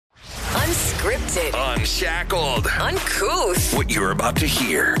Unscripted. Unshackled. Uncouth. What you're about to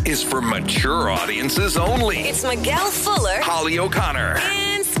hear is for mature audiences only. It's Miguel Fuller Holly O'Connor.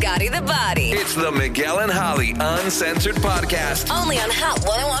 and Scotty the Body. It's the Miguel and Holly Uncensored Podcast. Only on Hot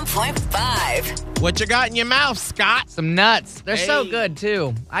 101.5. What you got in your mouth, Scott? Some nuts. They're so Hey. good,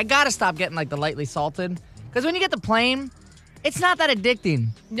 too. I got to stop getting, like, the lightly salted. Because when you get the plain, it's not that addicting.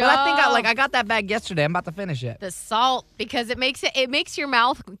 No. But I think I got that bag yesterday. I'm about to finish it. The salt, because it makes your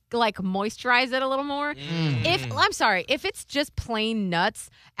mouth like moisturize it a little more. If it's just plain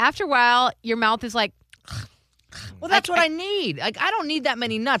nuts, after a while your mouth is like, Well, that's what I need. Like, I don't need that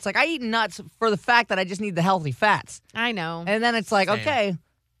many nuts. Like, I eat nuts for the fact that I just need the healthy fats. I know. And then it's like, Same. okay,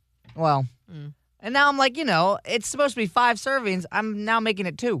 well. And now I'm like, it's supposed to be 5 servings. I'm now making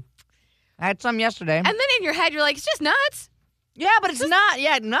it 2. I had some yesterday. And then in your head you're like, it's just nuts. Yeah, but it's not.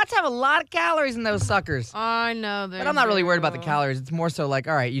 Yeah, nuts have a lot of calories in those suckers. I know. But I'm not really worried about the calories. It's more so like,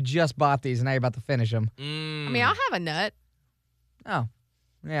 all right, you just bought these and now you're about to finish them. I mean, I'll have a nut. Oh,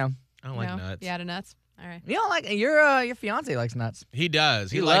 yeah. I don't like nuts. Yeah, the nuts. All right. You don't like your fiance likes nuts. He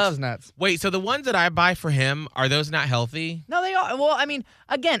does. He likes loves nuts. Wait, so the ones that I buy for him, are those not healthy? No, they are. Well, I mean,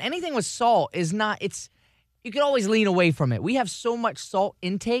 again, anything with salt is not. You can always lean away from it. We have so much salt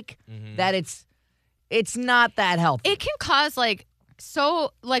intake that it's not that healthy. It can cause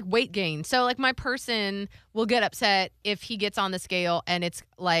weight gain. So like my person will get upset if he gets on the scale and it's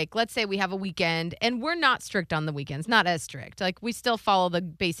like, let's say we have a weekend and we're not strict on the weekends, not as strict. Like we still follow the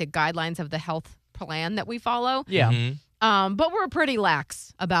basic guidelines of the health plan that we follow. Yeah. Mm-hmm. But we're pretty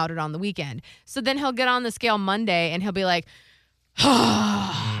lax about it on the weekend. So then he'll get on the scale Monday and he'll be like,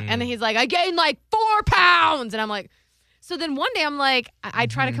 and then he's like, I gained like 4 pounds. And I'm like, so then one day I'm like, I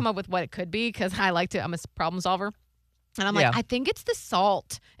try to come up with what it could be because I'm a problem solver. And I'm like, Yeah. I think it's the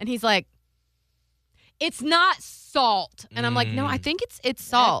salt. And he's like, it's not salt. And I'm like, no, I think it's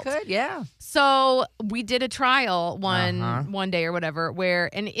salt. That could, yeah. So we did a trial Uh-huh. one day or whatever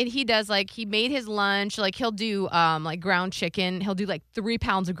and he does he made his lunch, like he'll do ground chicken. He'll do like 3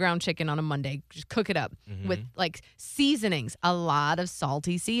 pounds of ground chicken on a Monday, just cook it up with like seasonings, a lot of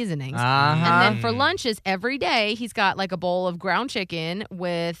salty seasonings. Uh-huh. And then for lunches every day, he's got like a bowl of ground chicken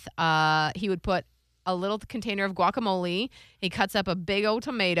with he would put a little container of guacamole. He cuts up a big old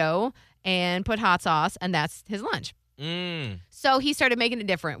tomato and put hot sauce, and that's his lunch. So he started making it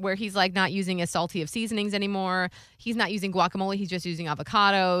different, where he's like not using as salty of seasonings anymore. He's not using guacamole. He's just using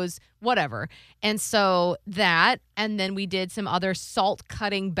avocados, whatever. And so that, and then we did some other salt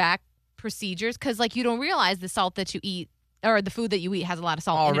cutting back procedures because like you don't realize the salt that you eat or the food that you eat has a lot of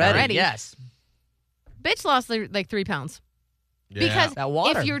salt in it already. Yes. Bitch lost like 3 pounds. Yeah. Because That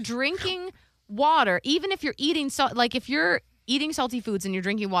water. if you're drinking water, even if you're eating salt, like if you're eating salty foods and you're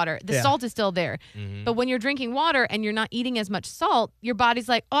drinking water, the Yeah. salt is still there. But when you're drinking water and you're not eating as much salt, your body's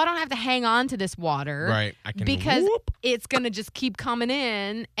like, oh, I don't have to hang on to this water. Right. I can Because whoop. it's going to just keep coming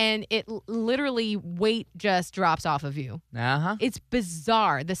in and it literally weight just drops off of you. Uh-huh. It's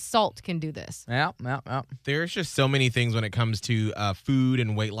bizarre. The salt can do this. Yeah. There's just so many things when it comes to food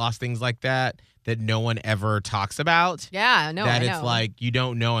and weight loss, things like that no one ever talks about. Yeah, no, that I it's know. like you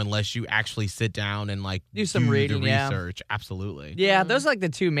don't know unless you actually sit down and like Do some reading, the yeah. research. Absolutely. Yeah, those are like the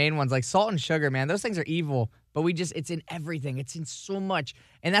 2 main ones. Like salt and sugar, man. Those things are evil. But it's in everything. It's in so much.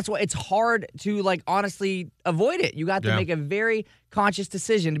 And that's why it's hard to like honestly avoid it. You got to Yeah. make a very conscious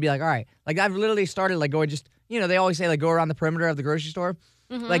decision to be like, all right. Like I've literally started like going just, they always say like go around the perimeter of the grocery store.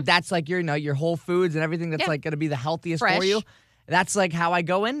 Like that's like your Whole Foods and everything that's Yeah. like going to be the healthiest Fresh. for you. That's like how I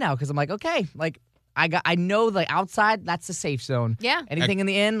go in now because I'm like, okay, like I know like outside that's the safe zone. Yeah. Anything in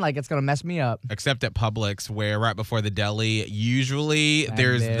the in, like it's gonna mess me up. Except at Publix, where right before the deli, usually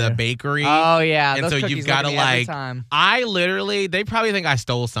there's there. the bakery. Oh yeah, And those so cookies you've look at got to me every like, time. they probably think I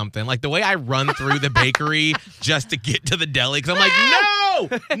stole something. Like the way I run through the bakery just to get to the deli, because I'm like,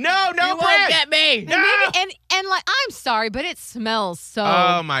 no You bread. won't get me. No. And like, I'm sorry, but it smells so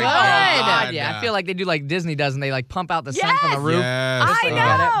Oh, my good. God. Yeah, I feel like they do like Disney does, and they like pump out the scent from the Yes! roof. Yes. I Just like,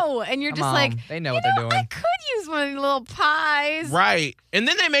 get it. know. And you're Come just on, like, they know what they're doing. I could use one of these little pies. Right. And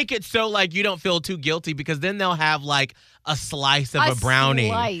then they make it so like you don't feel too guilty because then they'll have like a slice of A a brownie.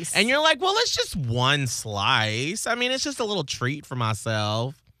 slice. And you're like, well, it's just one slice. I mean, it's just a little treat for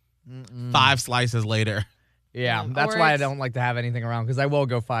myself. 5 slices later. Yeah, Yeah, that's or why I it's- don't like to have anything around because I will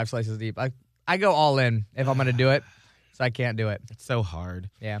go 5 slices deep. I go all in if I'm gonna do it, so I can't do it. It's so hard.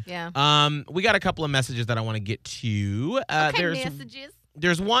 Yeah. Yeah. We got a couple of messages that I want to get to. Okay, messages.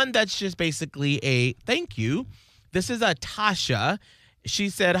 There's one that's just basically a thank you. This is a Tasha. She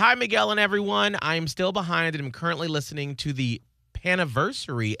said, "Hi, Miguel and everyone. I'm still behind and I'm currently listening to the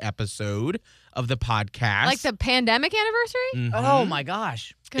Paniversary episode of the podcast. Like the pandemic anniversary? Oh my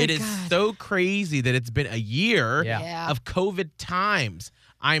gosh. Good It is God. so crazy that it's been a year Yeah. of COVID times.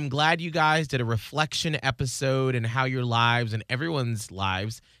 I'm glad you guys did a reflection episode and how your lives and everyone's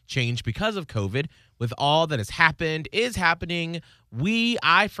lives changed because of COVID. With all that has happened, is happening,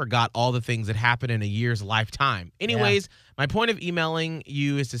 I forgot all the things that happened in a year's lifetime. Anyways, my point of emailing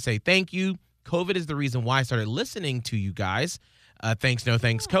you is to say thank you. COVID is the reason why I started listening to you guys. Thanks, no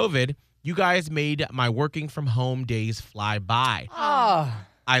thanks, COVID. You guys made my working from home days fly by. Oh.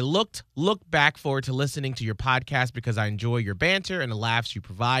 I look back forward to listening to your podcast because I enjoy your banter and the laughs you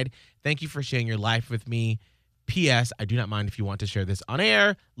provide. Thank you for sharing your life with me. P.S. I do not mind if you want to share this on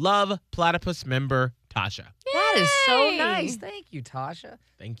air. Love, Platypus member Tasha. That is so Yay. nice. Thank you, Tasha.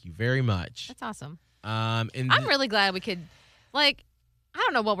 Thank you very much. That's awesome. And I'm really glad we could, like, I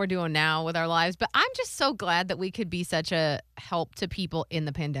don't know what we're doing now with our lives, but I'm just so glad that we could be such a help to people in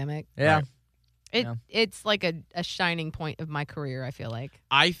the pandemic. Yeah. Right. It's like a shining point of my career, I feel like.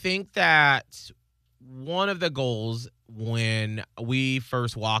 I think that one of the goals when we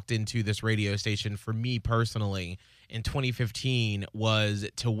first walked into this radio station for me personally in 2015 was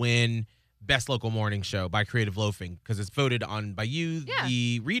to win Best Local Morning Show by Creative Loafing because it's voted on by you, Yeah.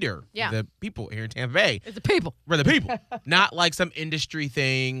 the reader, Yeah. the people here in Tampa Bay. It's the people. We're the people, not like some industry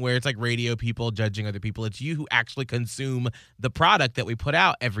thing where it's like radio people judging other people. It's you who actually consume the product that we put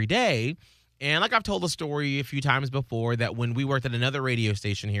out every day. And like I've told the story a few times before that when we worked at another radio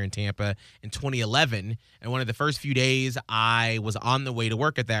station here in Tampa in 2011, and one of the first few days I was on the way to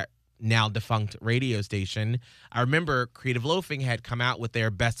work at that now defunct radio station, I remember Creative Loafing had come out with their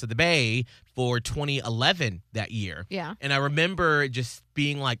Best of the Bay for 2011 that year. Yeah. And I remember just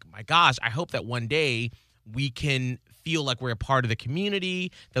being like, my gosh, I hope that one day we can feel like we're a part of the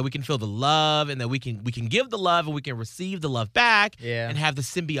community, that we can feel the love and that we can give the love and we can receive the love back and have the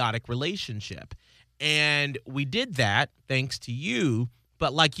symbiotic relationship. And we did that thanks to you.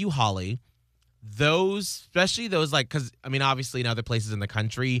 But like you, Holly, especially those like, because I mean, obviously in other places in the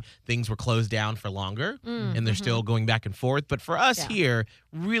country, things were closed down for longer and they're still going back and forth. But for us here,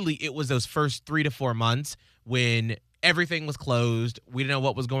 really, it was those first 3 to 4 months when everything was closed. We didn't know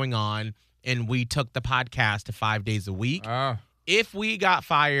what was going on. And we took the podcast to 5 days a week. If we got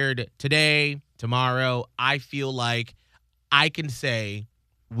fired today, tomorrow, I feel like I can say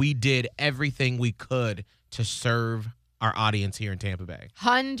we did everything we could to serve our audience here in Tampa Bay.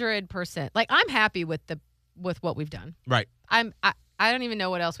 100%. Like, I'm happy with what we've done. Right. I don't even know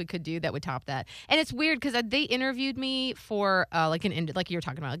what else we could do that would top that. And it's weird because they interviewed me for like you were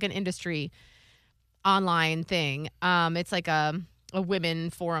talking about, like an industry online thing. It's like a women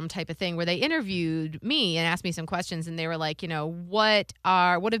forum type of thing where they interviewed me and asked me some questions, and they were like, what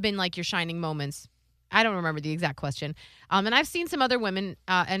have been like your shining moments? I don't remember the exact question. And I've seen some other women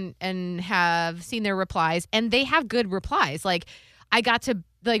and have seen their replies, and they have good replies. Like, I got to,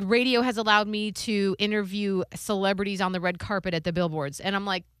 like, radio has allowed me to interview celebrities on the red carpet at the billboards, and I'm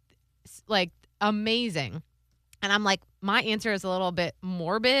like amazing. And I'm like, my answer is a little bit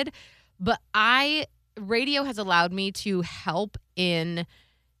morbid, but radio has allowed me to help in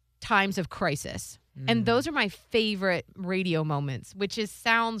times of crisis. And those are my favorite radio moments, which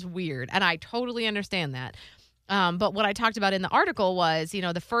sounds weird. And I totally understand that. But what I talked about in the article was,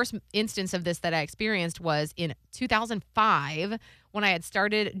 the first instance of this that I experienced was in 2005 when I had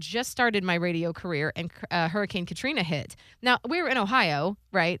just started my radio career and Hurricane Katrina hit. Now, we were in Ohio,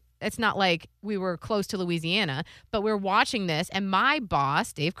 right? It's not like we were close to Louisiana, but we're watching this. And my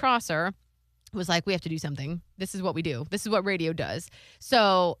boss, Dave Crosser, was like, we have to do something. This is what we do. This is what radio does.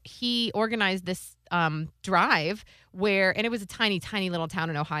 So he organized this drive and it was a tiny, tiny little town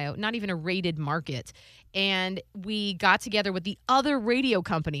in Ohio, not even a rated market. And we got together with the other radio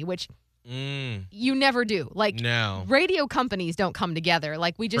company, which you never do. Like, No. radio companies don't come together.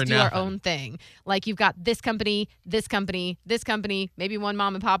 Like, we just For do our nothing. own thing. Like, you've got this company, this company, this company, maybe one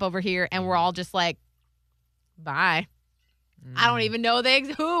mom and pop over here, and we're all just like, bye. I don't even know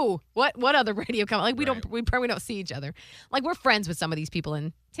what other radio company. Like, we probably don't see each other. Like, we're friends with some of these people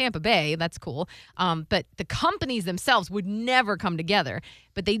in Tampa Bay. That's cool. But the companies themselves would never come together.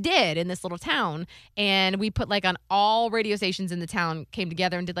 But they did in this little town. And we put on all radio stations in the town came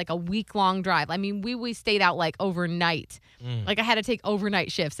together and did like a week-long drive. I mean, we stayed out like overnight. Like, I had to take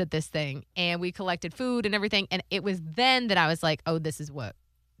overnight shifts at this thing. And we collected food and everything. And it was then that I was like, oh, this is what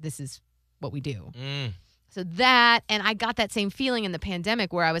we do. So that, and I got that same feeling in the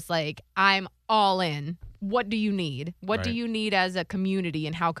pandemic where I was like, I'm all in. What do you need? What do Right. you need as a community,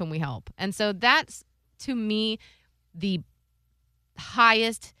 and how can we help? And so that's, to me, the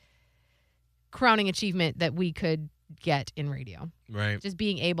highest crowning achievement that we could get in radio. Right. Just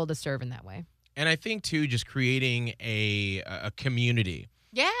being able to serve in that way. And I think, too, just creating a community.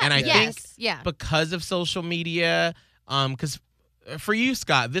 Yeah. And I think yeah. because of social media, because for you,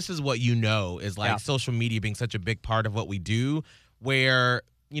 Scott, this is what you know is like social media being such a big part of what we do, where,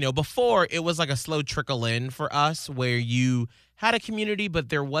 before it was like a slow trickle in for us where you had a community, but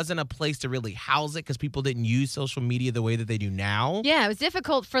there wasn't a place to really house it because people didn't use social media the way that they do now. Yeah, it was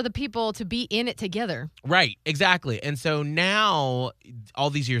difficult for the people to be in it together. Right, exactly. And so now, all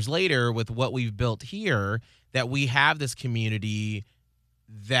these years later, with what we've built here, that we have this community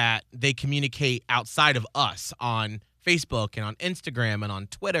that they communicate outside of us on Facebook and on Instagram and on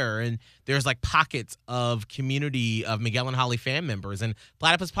Twitter. And there's like pockets of community of Miguel and Holly fan members and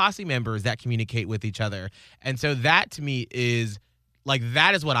Platypus Posse members that communicate with each other. And so that to me is like,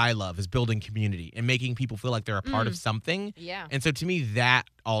 that is what I love, is building community and making people feel like they're a part of something. Yeah. And so to me, that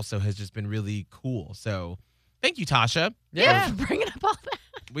also has just been really cool. So thank you, Tasha. Yeah, for bringing up all that.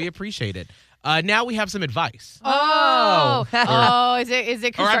 We appreciate it. Now we have some advice. Oh, is it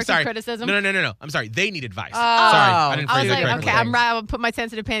Or I'm constructive sorry. criticism? No. I'm sorry. They need advice. Oh. Sorry, I didn't I phrase was it like, correctly. okay, I'm right. I'll put my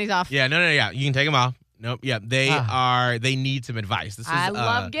sensitive panties off. Yeah, no. You can take them off. Nope. Yeah, they need some advice. This is I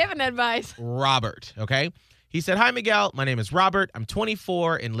love giving advice. Robert, okay? He said, "Hi, Miguel. My name is Robert. I'm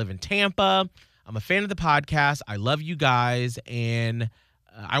 24 and live in Tampa. I'm a fan of the podcast. I love you guys, and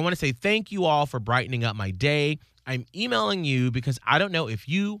I want to say thank you all for brightening up my day. I'm emailing you because I don't know if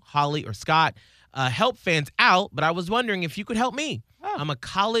you, Holly, or Scott help fans out, but I was wondering if you could help me. I'm a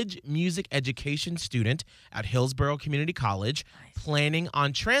college music education student at Hillsborough Community College, planning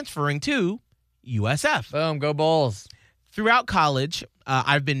on transferring to USF. Boom, go Bulls. Throughout college,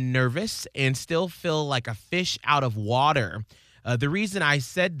 I've been nervous and still feel like a fish out of water. The reason I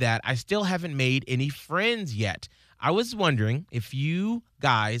said that, I still haven't made any friends yet. I was wondering if you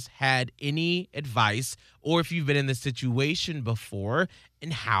guys had any advice or if you've been in this situation before,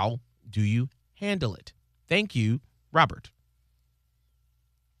 and how do you handle it? Thank you, Robert."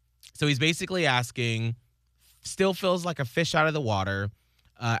 So he's basically asking, still feels like a fish out of the water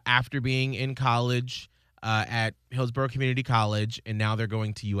after being in college at Hillsborough Community College, and now they're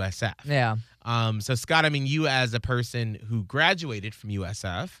going to USF. Yeah. So, Scott, I mean, you as a person who graduated from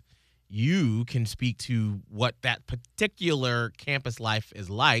USF, you can speak to what that particular campus life is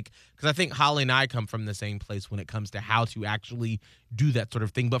like, because I think Holly and I come from the same place when it comes to how to actually do that sort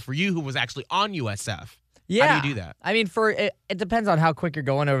of thing. But for you, who was actually on USF, how do you do that? I mean, it depends on how quick you're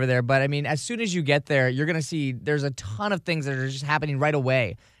going over there. But I mean, as soon as you get there, you're going to see there's a ton of things that are just happening right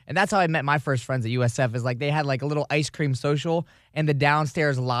away. And that's how I met my first friends at USF, is like they had like a little ice cream social in the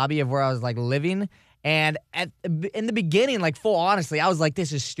downstairs lobby of where I was like living. And in the beginning, like full honestly, I was like,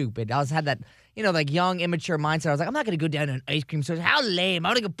 this is stupid. Had that, like young, immature mindset. I was like, I'm not going to go down to an ice cream social. How lame.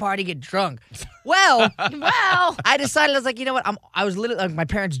 I'm going to go party, get drunk. Well, I decided, I was like, you know what? I was literally, like, my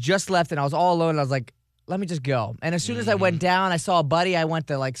parents just left and I was all alone. And I was like, let me just go. And as soon as I went down, I saw a buddy I went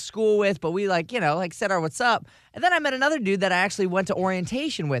to like school with, but we said our what's up. And then I met another dude that I actually went to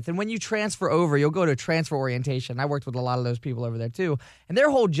orientation with. And when you transfer over, you'll go to a transfer orientation. I worked with a lot of those people over there too. And their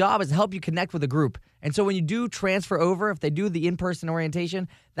whole job is to help you connect with a group. And so when you do transfer over, if they do the in-person orientation,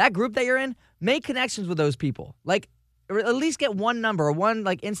 that group that you're in, make connections with those people. Like, or at least get one number or one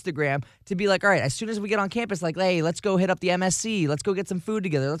like Instagram to be like, all right, as soon as we get on campus, like, hey, let's go hit up the MSC. Let's go get some food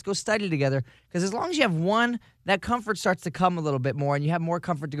together. Let's go study together. Because as long as you have one, that comfort starts to come a little bit more and you have more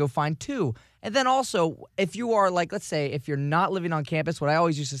comfort to go find two. And then also, if you are like, let's say, if you're not living on campus, what I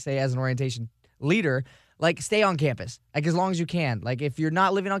always used to say as an orientation leader, like, stay on campus, like, as long as you can. Like, if you're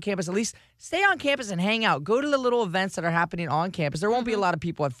not living on campus, at least stay on campus and hang out. Go to the little events that are happening on campus. There won't be a lot of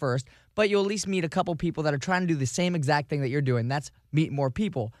people at first, but you'll at least meet a couple people that are trying to do the same exact thing that you're doing. That's meet more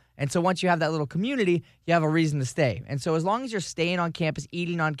people. And so once you have that little community, you have a reason to stay. And so as long as you're staying on campus,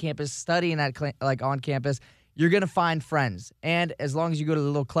 eating on campus, studying on campus, you're going to find friends. And as long as you go to the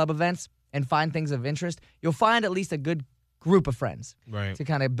little club events and find things of interest, you'll find at least a good group of friends to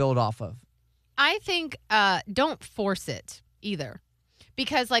kind of build off of. I think don't force it either.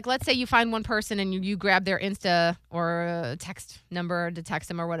 Because, like, let's say you find one person and you grab their Insta or text number to text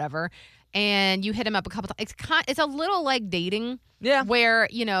them or whatever, and you hit them up a couple times. It's a little like dating. Yeah. Where,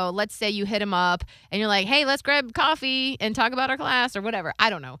 let's say you hit them up and you're like, hey, let's grab coffee and talk about our class or whatever. I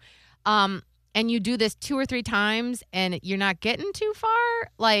don't know. And you do this 2 or 3 times and you're not getting too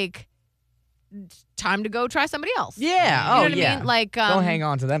far, like, time to go try somebody else. Yeah. You know what I mean? Like, don't hang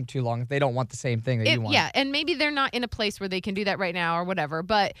on to them too long if they don't want the same thing that you want. Yeah, and maybe they're not in a place where they can do that right now or whatever,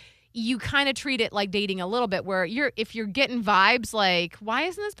 but you kind of treat it like dating a little bit, where if you're getting vibes like, why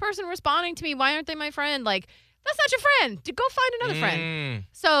isn't this person responding to me? Why aren't they my friend? Like, that's not your friend. Go find another friend.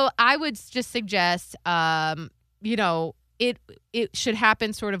 So I would just suggest, it should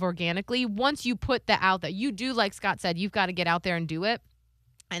happen sort of organically. Once you put that out there, you do, like Scott said, you've got to get out there and do it.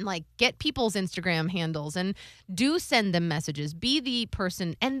 And like get people's Instagram handles and do send them messages. Be the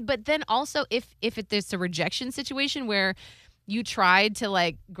person. But then also if there's a rejection situation where you tried to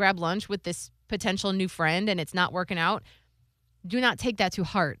like grab lunch with this potential new friend and it's not working out, do not take that to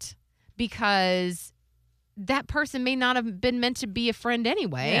heart, because that person may not have been meant to be a friend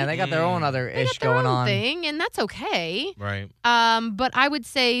anyway. Yeah, they got their own other They ish got their going own on. thing, and that's okay. Right. But I would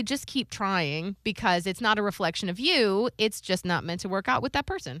say just keep trying, because it's not a reflection of you. It's just not meant to work out with that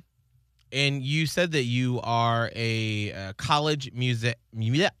person. And you said that you are a college music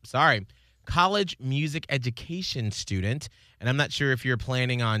education student, and I'm not sure if you're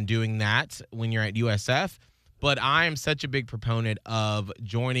planning on doing that when you're at USF, but I am such a big proponent of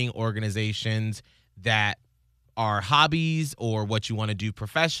joining organizations that are hobbies or what you want to do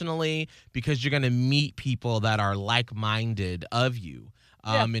professionally, because you're going to meet people that are like-minded of you.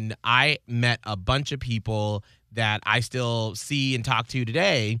 And I met a bunch of people that I still see and talk to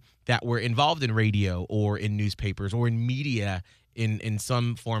today that were involved in radio or in newspapers or in media in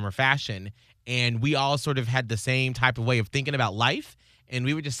some form or fashion. And we all sort of had the same type of way of thinking about life. And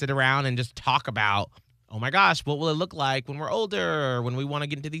we would just sit around and just talk about, oh my gosh, what will it look like when we're older, or when we want to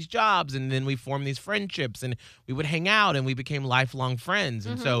get into these jobs? And then we form these friendships, and we would hang out, and we became lifelong friends.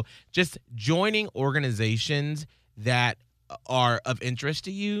 And so just joining organizations that are of interest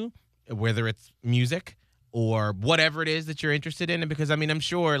to you, whether it's music or whatever it is that you're interested in. And because, I mean, I'm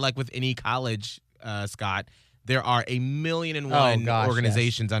sure, like with any college, Scott, there are a million and one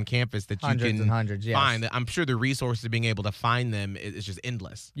organizations on campus that Hundreds you can and hundreds, yes. find. I'm sure the resources of being able to find them is just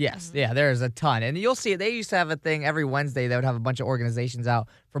endless. Yes, yeah, there's a ton. And you'll see, they used to have a thing every Wednesday. They would have a bunch of organizations out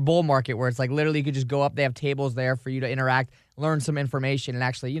for Bull Market, where it's like literally you could just go up. They have tables there for you to interact, learn some information, and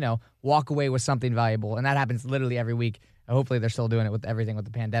actually, walk away with something valuable. And that happens literally every week. Hopefully they're still doing it with everything with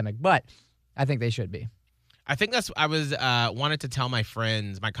the pandemic, but I think they should be. I think I was wanted to tell my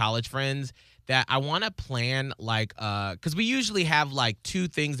friends, my college friends, that I want to plan because we usually have like 2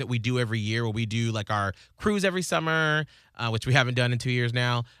 things that we do every year, where we do like our cruise every summer, which we haven't done in 2 years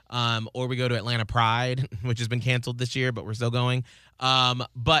now, or we go to Atlanta Pride, which has been canceled this year, but we're still going.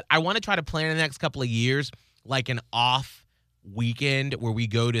 But I want to try to plan in the next couple of years like an off weekend where we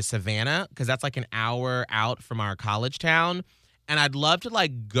go to Savannah, because that's like an hour out from our college town. And I'd love to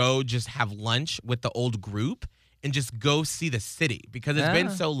like go just have lunch with the old group and just go see the city, because it's been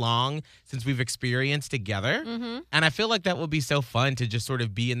so long since we've experienced together. And I feel like that would be so fun to just sort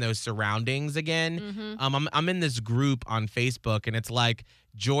of be in those surroundings again. I'm in this group on Facebook, and it's like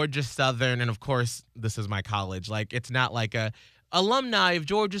Georgia Southern. And of course, this is my college. Like, it's not like a alumni of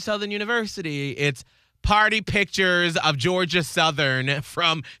Georgia Southern University. It's party pictures of Georgia Southern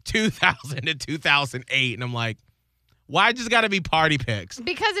from 2000 to 2008. And I'm like, why just got to be party pics?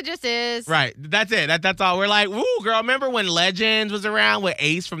 Because it just is. Right. That's it. That's all. We're like, woo, girl, remember when Legends was around with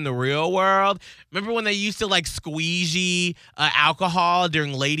Ace from The Real World? Remember when they used to like squeegee alcohol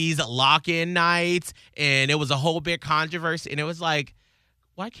during ladies' lock-in nights? And it was a whole big controversy. And it was like,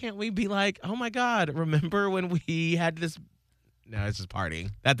 why can't we be like, oh my God, remember when we had this? No, it's just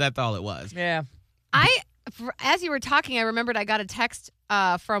partying. That's all it was. Yeah. As you were talking, I remembered I got a text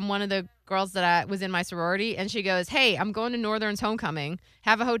from one of the girls that was in my sorority, and she goes, "Hey, I'm going to Northern's homecoming.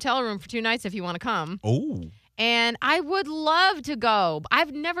 Have a hotel room for 2 nights if you want to come." Oh. And I would love to go.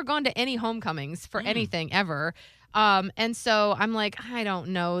 I've never gone to any homecomings for anything ever. And so I'm like, I don't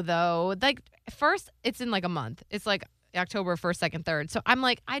know though. Like, first, it's in like a month. It's like October 1st, 2nd, 3rd. So I'm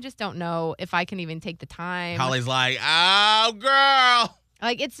like, I just don't know if I can even take the time. Holly's like, oh, girl.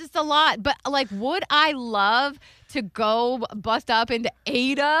 Like, it's just a lot. But, like, would I love to go bust up into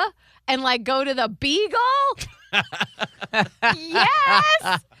Ada and, like, go to the Beagle?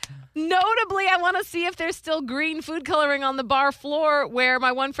 Yes! Notably, I want to see if there's still green food coloring on the bar floor, where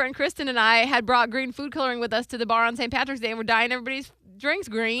my one friend Kristen and I had brought green food coloring with us to the bar on St. Patrick's Day, and we're dyeing everybody's drinks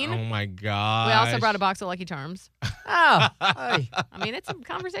green. Oh, my God. We also brought a box of Lucky Charms. Oh. I mean, it's a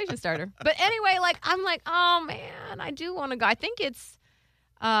conversation starter. But anyway, like, I'm like, oh, man, I do want to go. I think it's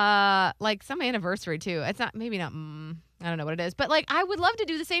like some anniversary too. It's not, maybe not, I don't know what it is, but like I would love to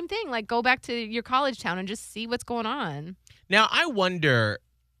do the same thing, like go back to your college town and just see what's going on. Now, I wonder,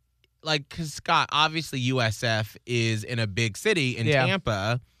 like, because Scott, obviously USF is in a big city in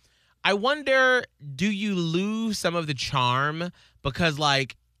Tampa. I wonder, do you lose some of the charm? Because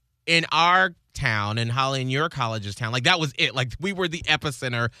like in our town, and Holly, in your college's town, like that was it. Like we were the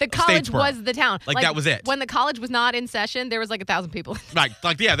epicenter. The college was the town. Like that was it. When the college was not in session, there was like 1,000 people. Right.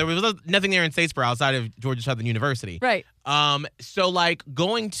 Like, yeah, there was nothing there in Statesboro outside of Georgia Southern University. Right. So like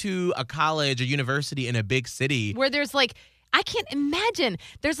going to a college, a university in a big city where there's like I can't imagine.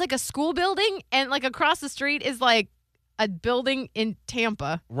 There's like a school building, and like across the street is like a building in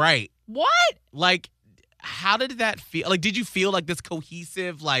Tampa. Right. What? Like, how did that feel? Like, did you feel like this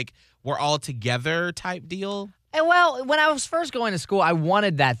cohesive, like, we're all together type deal? And well, when I was first going to school, I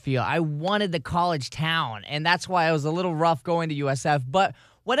wanted that feel. I wanted the college town, and that's why it was a little rough going to USF. But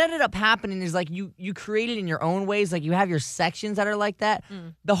what ended up happening is like you create it in your own ways. Like you have your sections that are like that.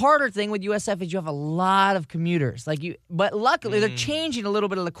 The harder thing with USF is you have a lot of commuters. But luckily they're changing a little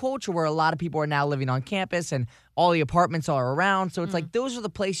bit of the culture where a lot of people are now living on campus and all the apartments are around. So it's like those are the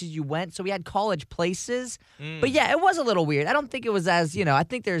places you went. So we had college places. But yeah, it was a little weird. I don't think it was as, I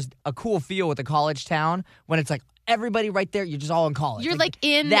think there's a cool feel with the college town when it's like everybody right there, you're just all in college. You're like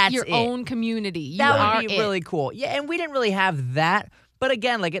in that's your it. own community. That would be really cool. Yeah, and we didn't really have that. But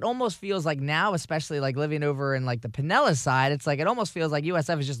again, like it almost feels like now, especially like living over in like the Pinellas side, it's like it almost feels like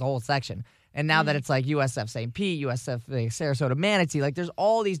USF is just a whole section. And now that it's like USF St. Pete, USF Sarasota Manatee, like there's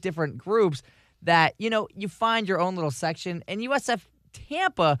all these different groups that, you find your own little section. And USF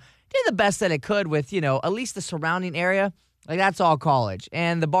Tampa did the best that it could with, at least the surrounding area. Like that's all college.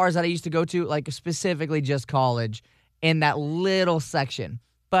 And the bars that I used to go to, like specifically just college in that little section.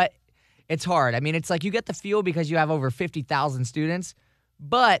 But it's hard. I mean, it's like you get the feel because you have over 50,000 students.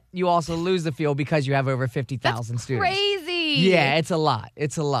 But you also lose the feel because you have over 50,000 students. Crazy. Yeah, it's a lot.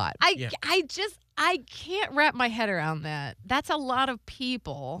 It's a lot. I can't wrap my head around that. That's a lot of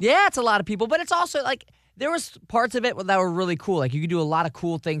people. Yeah, it's a lot of people. But it's also like there was parts of it that were really cool. Like you could do a lot of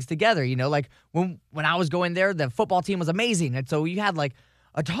cool things together. Like when I was going there, the football team was amazing. And so you had like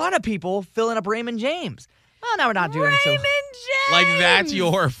a ton of people filling up Raymond James. Well, now we're not doing so. Raymond James. Like, that's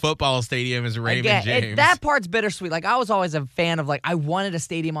your football stadium is Raymond James. That part's bittersweet. Like, I was always a fan of, like, I wanted a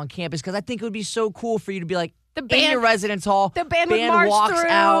stadium on campus because I think it would be so cool for you to be, like, in your residence hall. The band would march walks through.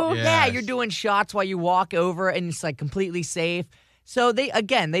 out. Yes. Yeah, you're doing shots while you walk over, and it's, like, completely safe. So, they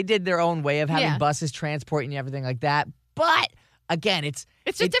did their own way of having buses transporting you, everything like that. But, again, it's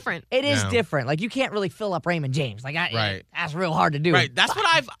just different. It is No. different. Like, you can't really fill up Raymond James. Like, Right. that's real hard to do. Right. That's what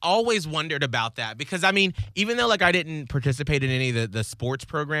I've always wondered about that. Because, I mean, even though, like, I didn't participate in any of the sports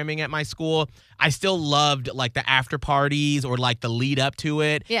programming at my school, I still loved, like, the after parties or, like, the lead up to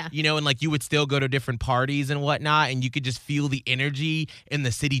it. Yeah. And, like, you would still go to different parties and whatnot, and you could just feel the energy in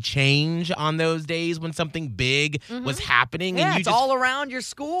the city change on those days when something big was happening. Yeah, and you it's just, all around your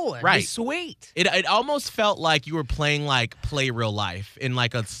school. It'd be Right. sweet. It almost felt like you were playing, like, Play Real Life in,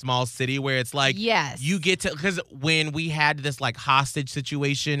 like, a small city where it's like Yes. you get to, because when we had this like hostage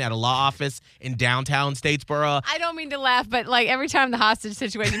situation at a law office in downtown Statesboro, I don't mean to laugh, but like every time the hostage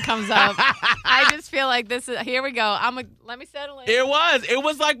situation comes up, I just feel like here we go. Let me settle in. it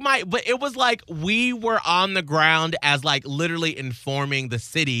was like we were on the ground as like literally informing the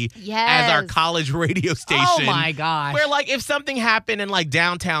city as our Yes. college radio station. Oh, my gosh. Where like if something happened in like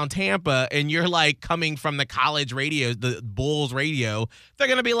downtown Tampa and you're like coming from the college radio, the Bulls radio, they're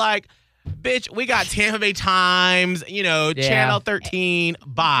gonna be like, bitch, we got Tampa Bay Times, Channel 13,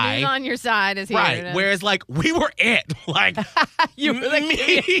 bye. Who's on your side is here. Right. Whereas, like, we were it. Like, You were the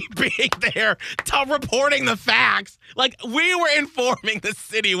me being there, reporting the facts. Like, we were informing the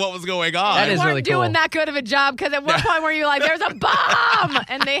city what was going on. That You is weren't really doing cool. that good of a job because at one point were you like, there's a bomb,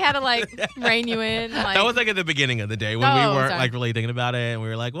 and they had to like rein you in. Like, That was like at the beginning of the day when we Oh, weren't sorry. like really thinking about it, and we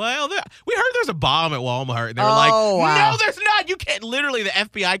were like, "Well, we heard there's a bomb at Walmart." And they were Oh, like, wow. "No, there's not. You can't." Literally, the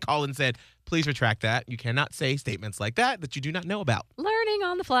FBI called and said, "Please retract that. You cannot say statements like that you do not know about." learning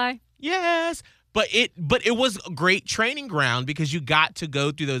on the fly. Yes. But it was a great training ground because you got to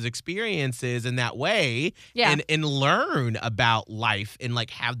go through those experiences in that way Yeah. and learn about life and like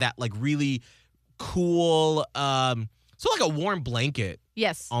have that like really cool so like a warm blanket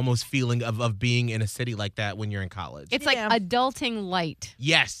Yes. almost feeling of being in a city like that when you're in college. It's Yeah. like adulting light.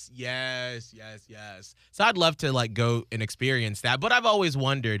 Yes. So I'd love to like go and experience that, but I've always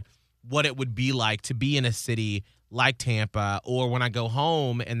wondered what it would be like to be in a city like Tampa, or when I go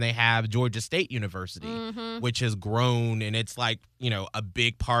home and they have Georgia State University, which has grown and it's like, a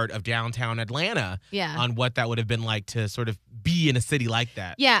big part of downtown Atlanta, Yeah. on what that would have been like to sort of be in a city like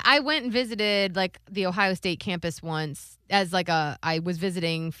that. Yeah, I went and visited like the Ohio State campus once as like I was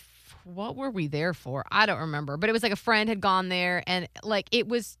visiting. What were we there for? I don't remember, but it was like a friend had gone there, and like it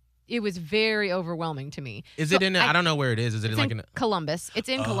was very overwhelming to me. Is So it in? I don't know where it is. Is it It's like in Columbus. It's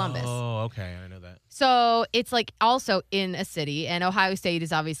in Columbus. Oh, okay. I know that. So it's like also in a city, and Ohio State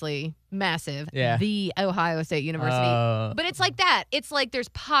is obviously massive. Yeah. The Ohio State University. But it's like that. It's like there's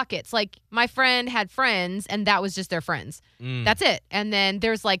pockets. Like my friend had friends, and that was just their friends. That's it. And then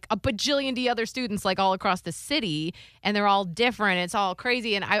there's like a bajillion other students like all across the city, and they're all different. It's all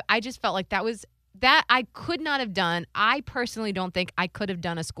crazy. And I just felt like that was that I could not have done. I personally don't think I could have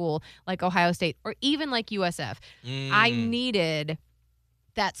done a school like Ohio State or even like USF. I needed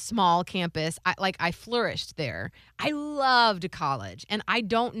that small campus. I flourished there. I loved college, and I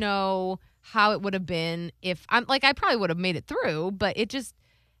don't know how it would have been if I probably would have made it through, but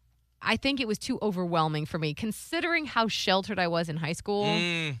I think it was too overwhelming for me, considering how sheltered I was in high school.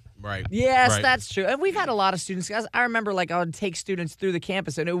 Right. Yes, Right. that's true. And we've had a lot of students. I remember I would take students through the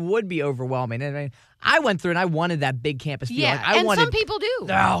campus and it would be overwhelming. And I went through and I wanted that big campus feel. Yeah, I and wanted some people do.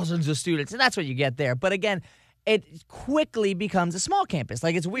 thousands of students, and that's what you get there. But again, it quickly becomes a small campus.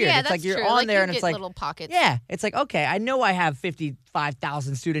 It's weird. Yeah, it's that's you're true. on there you and it's get little pockets. yeah, it's okay, I know I have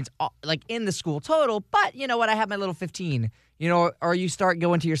 55,000 students in the school total, but you know what? I have my little 15. Or you start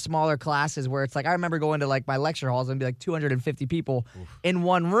going to your smaller classes where it's I remember going to my lecture halls and be 250 people in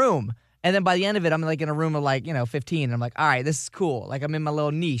one room. And then by the end of it, I'm in a room of 15. And I'm all right, this is cool. I'm in my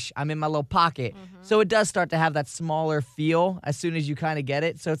little niche. I'm in my little pocket. So it does start to have that smaller feel as soon as you kind of get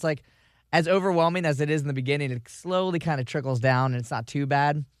it. So it's as overwhelming as it is in the beginning, it slowly kind of trickles down and it's not too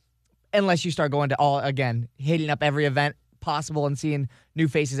bad. Unless you start going to hitting up every event possible and seeing new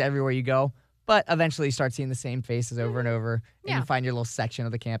faces everywhere you go. But eventually you start seeing the same faces over and over, and you find your little section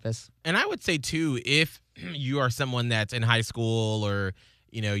of the campus. And I would say, too, if you are someone that's in high school or,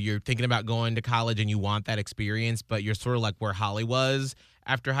 you're thinking about going to college and you want that experience, but you're sort of like where Holly was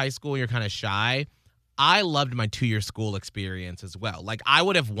after high school, you're kind of shy. I loved my 2-year school experience as well. I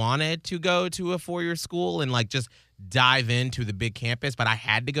would have wanted to go to a 4-year school and, just dive into the big campus, but I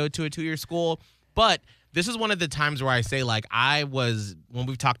had to go to a 2-year school. But this is one of the times where I say, when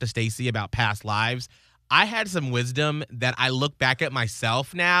we've talked to Stacy about past lives, I had some wisdom that I look back at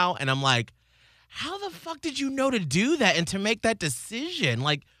myself now and I'm like, how the fuck did you know to do that and to make that decision?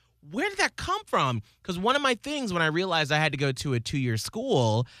 Where did that come from? Because one of my things when I realized I had to go to a 2-year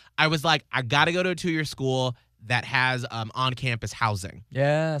school, I was like, I got to go to a 2-year school that has on-campus housing.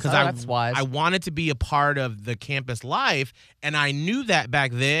 Yeah, that's wise. I wanted to be a part of the campus life, and I knew that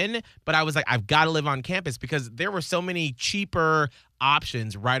back then, but I was like, I've got to live on campus because there were so many cheaper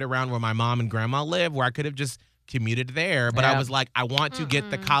options right around where my mom and grandma live where I could have just commuted there. But I was like, I want to get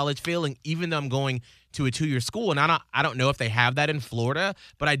the college feeling, even though I'm going to a 2-year school. And I don't know if they have that in Florida,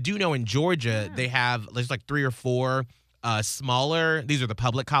 but I do know in Georgia there's 3 or 4 smaller, these are the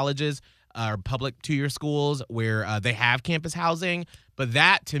public colleges, public 2-year schools where they have campus housing. But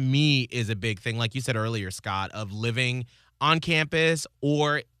that, to me, is a big thing, like you said earlier, Scott, of living on campus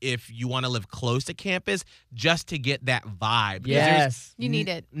or if you want to live close to campus just to get that vibe. Yes. You need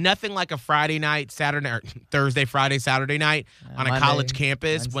it. Nothing like a Friday night, Thursday, Friday, Saturday night on a Monday, college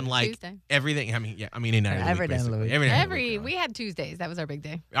campus when Tuesday. everything, any night of the Every week, day of the basically. week. Every night of the week, We had Tuesdays. That was our big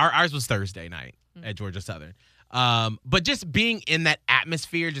day. Ours was Thursday night at Georgia Southern. But just being in that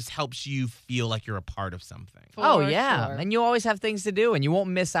atmosphere just helps you feel like you're a part of something. Oh, For yeah. sure. And you always have things to do, and you won't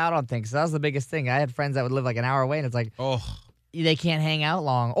miss out on things. That was the biggest thing. I had friends that would live an hour away, and it's Oh, they can't hang out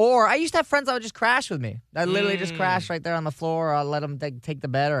long. Or I used to have friends that would just crash with me. I'd literally just crash right there on the floor, or I'll let them take the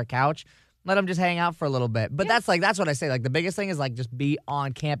bed or a couch, let them just hang out for a little bit. But that's what I say. The biggest thing is just be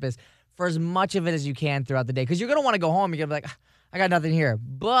on campus for as much of it as you can throughout the day. Because you're going to want to go home. You're going to be I got nothing here.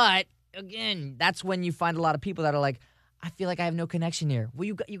 But, again, that's when you find a lot of people that are I feel like I have no connection here. Well,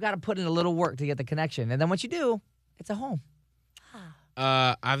 you got to put in a little work to get the connection. And then once you do, it's a home.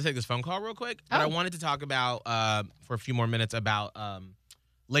 I have to take this phone call real quick, but I Oh. wanted to talk about for a few more minutes about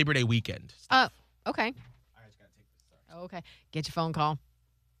Labor Day weekend. Oh, okay. Okay. Get your phone call.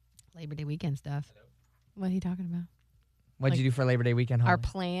 Labor Day weekend stuff. What are you talking about? What'd you do for Labor Day weekend, Our Holly?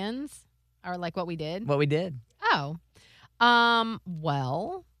 plans are what we did. What we did. Oh.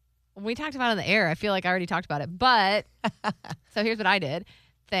 Well, we talked about it on the air. I feel like I already talked about it. But so here's what I did.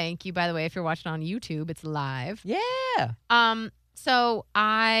 Thank you, by the way, if you're watching on YouTube, it's live. Yeah. So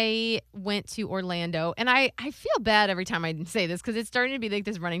I went to Orlando, and I feel bad every time I say this because it's starting to be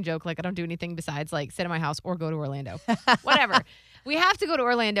this running joke. I don't do anything besides sit in my house or go to Orlando. Whatever. We have to go to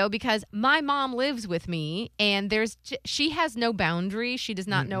Orlando because my mom lives with me, and she has no boundary. She does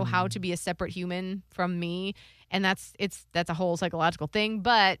not know how to be a separate human from me, and that's a whole psychological thing.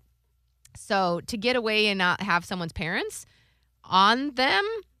 But so to get away and not have someone's parents on them,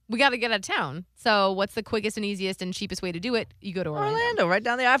 we got to get out of town. So what's the quickest and easiest and cheapest way to do it? You go to Orlando, right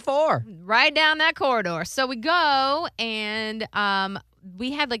down the I-4. right down that corridor. So we go, and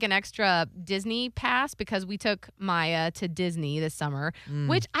we had an extra Disney pass because we took Maya to Disney this summer,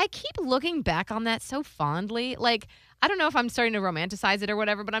 which I keep looking back on that so fondly. I don't know if I'm starting to romanticize it or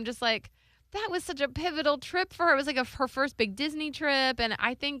whatever, but I'm just that was such a pivotal trip for her. It was her first big Disney trip, and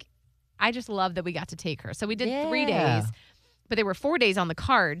I think I just love that we got to take her. So we did 3 days. but they were 4 days on the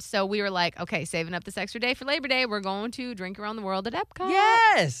card. So we were like, okay, saving up this extra day for Labor Day. We're going to drink around the world at Epcot.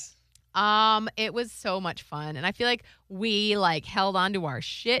 Yes. It was so much fun, and I feel like we like held on to our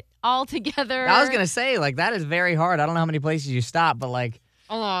shit all together. I was gonna say, like, that is very hard. I don't know how many places you stop, but like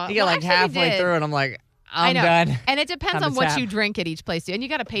you get like halfway through, and I'm like, I'm done. And it depends Time on to what tap. you drink at each place, too. And you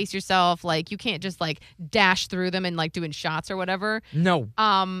got to pace yourself. Like, you can't just like dash through them and like doing shots or whatever. No.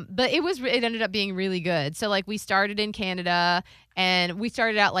 But it ended up being really good. So like we started in Canada, and we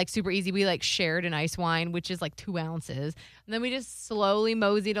started out like super easy. We like shared an ice wine, which is like 2 ounces. And then we just slowly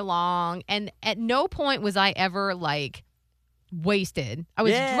moseyed along. And at no point was I ever like wasted. I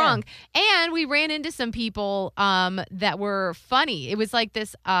was drunk. And we ran into some people that were funny. It was like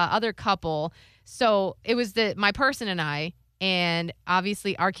this other couple. So it was my person and I, and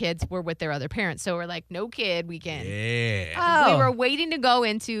obviously our kids were with their other parents. So we're like, no kid weekend. Yeah. We were waiting to go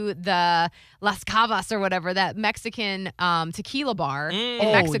into the Las Cavas or whatever, that Mexican tequila bar in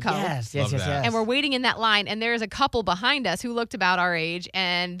Mexico. Yes. Love that. And we're waiting in that line, and there's a couple behind us who looked about our age,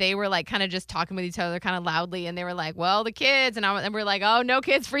 and they were like kind of just talking with each other kind of loudly, and they were like, well, the kids. And we're like, oh, no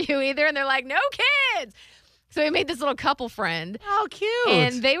kids for you either. And they're like, no kids. So we made this little couple friend. Oh, cute.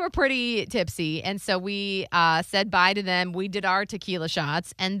 And they were pretty tipsy. And so we said bye to them. We did our tequila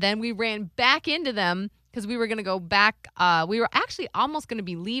shots. And then we ran back into them because we were going to go back. We were actually almost going to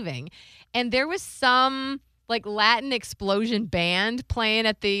be leaving. And there was some like Latin explosion band playing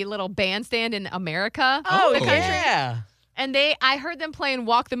at the little bandstand in America. Oh, the country. yeah. And I heard them playing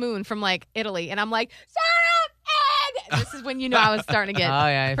Walk the Moon from like Italy. And I'm like, shut up, Ed! This is when you know I was starting to get Oh,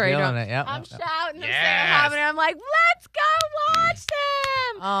 yeah, pretty feeling drunk. it. Yep. I'm shouting, I'm saying, Yes. I'm and I'm like, let's go watch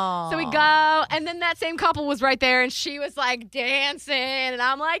them. Oh. So we go, and then that same couple was right there, and she was like dancing, and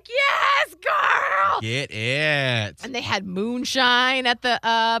I'm like, yes, girl. Get it. And they had moonshine at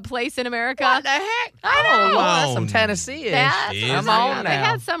the place in America. What the heck? I know. Oh, that's some Come on. Tennessee-ish. That's Is Come it? on They now.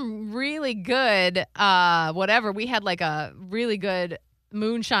 had some really good, whatever. We had like a really good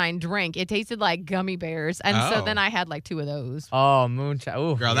moonshine drink. It tasted like gummy bears, and so Oh. then I had like 2 of those. Oh, moonshine.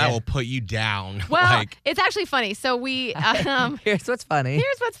 Ooh, Girl, that will put you down. Well, like, it's actually funny. So we Here's what's funny.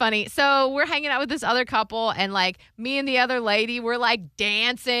 Here's what's funny. So we're hanging out with this other couple, and like me and the other lady were like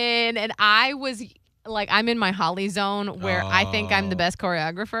dancing, and I was like, I'm in my Holly zone where I think I'm the best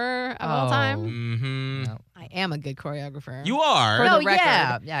choreographer of all time. mm-hmm. No. I am a good choreographer. You are. For the Oh,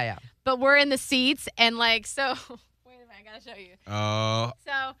 record. yeah. But we're in the seats, and like, so wait a minute, I gotta show you. Oh.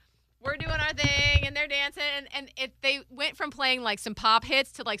 So we're doing our thing, and they're dancing, and they went from playing like some pop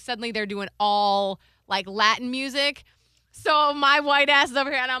hits to like suddenly they're doing all like Latin music. So my white ass is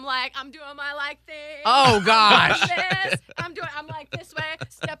over here, and I'm like, I'm doing my like thing. Oh, gosh. I'm like this way,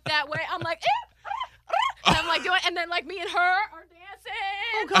 step that way. I'm like, and I'm like doing, and then like me and her are dancing.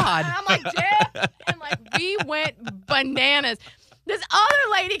 Oh, God. And I'm like, dip, and like we went bananas. This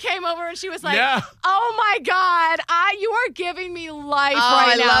other lady came over, and she was like, Yeah. oh my God, you are giving me life Oh,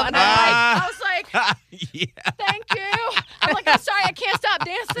 right I now. love And that. I was like, Yeah. thank you. I'm like, I'm sorry, I can't stop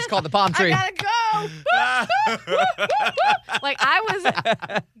dancing. It's called the palm tree. I gotta go. Like I was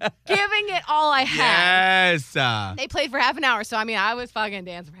giving it all I had. Yes. They played for half an hour, so I mean, I was fucking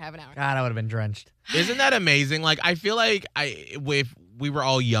dancing for half an hour. God, I would have been drenched. Isn't that amazing? Like, I feel like if we were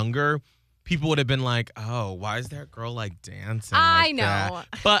all younger, people would have been like, oh, why is that girl like dancing? I like know. that?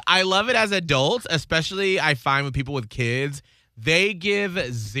 But I love it as adults, especially I find with people with kids, they give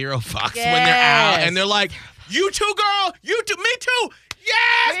 0 fucks when they're out, Yes. and they're like, you too, girl, you too, me too.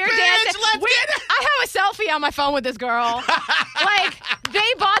 Yes, We were bitch, dancing. let's get it. I have a selfie on my phone with this girl. Like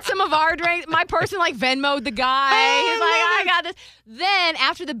they bought some of our drinks. My person like Venmo'd the guy. He's like, I got this. Then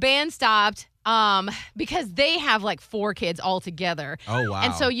after the band stopped, because they have like 4 kids all together. Oh, wow.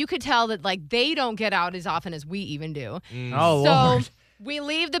 And so you could tell that like they don't get out as often as we even do. Oh, So Lord. we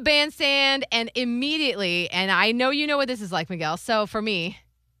leave the bandstand, and immediately, and I know you know what this is like, Miguel. So for me,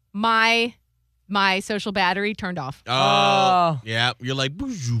 my social battery turned off. Oh, yeah. You're like,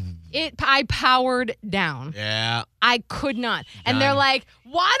 boom. I powered down. Yeah. I could not. And they're Done. like,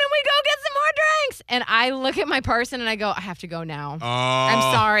 why don't we go get some more drinks? And I look at my person and I go, I have to go now. Oh, I'm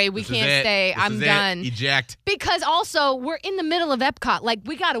sorry. We this is can't it. stay. This I'm is it. done. Eject. Because also we're in the middle of Epcot. Like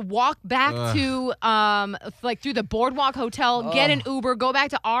we got to walk back Ugh. to like through the Boardwalk Hotel, get an Uber, go back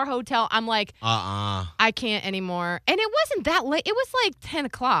to our hotel. I'm like, I can't anymore. And it wasn't that late. It was like 10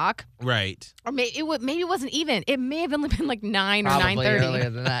 o'clock. Right. Or maybe it wasn't even. It may have only been like 9 or Probably 9:30. earlier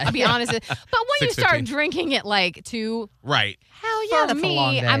than that. I'll be honest. But when you start 6:15. drinking at like 2, Right. Hell yeah, for that's a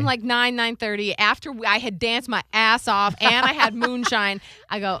long me, day. I'm like 9:30. After I had danced my ass off and I had moonshine,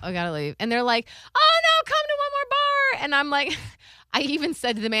 I go, I gotta leave. And they're like, oh no, come to one more bar. And I'm like, I even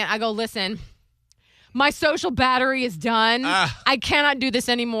said to the man, I go, listen, my social battery is done. I cannot do this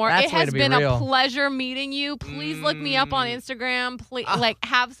anymore. That's It way has to be been real. a pleasure meeting you. Please look me up on Instagram. Please,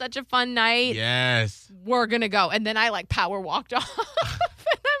 have such a fun night. Yes. We're gonna go. And then I power walked off. And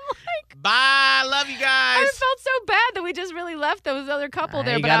I'm like, Bye. Love you I guys. felt so bad that we just really left those other couple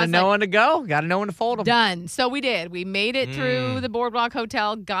there. You But I got to was know like, when to go. Got to know when to fold them. done. So we did. We made it through the Boardwalk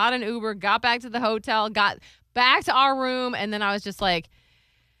Hotel, got an Uber, got back to the hotel, got back to our room, and then I was just like,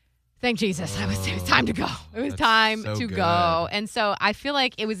 thank Jesus. It was time to go. It was That's time so to good. go. And so I feel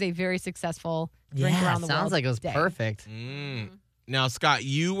like it was a very successful drink Yeah, around the world. sounds like it was day. perfect. Now, Scott,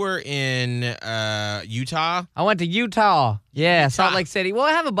 you were in Utah. I went to Utah. Yeah, Salt Utah. Lake City. Well,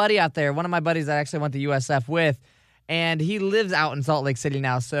 I have a buddy out there. One of my buddies that I actually went to USF with, and he lives out in Salt Lake City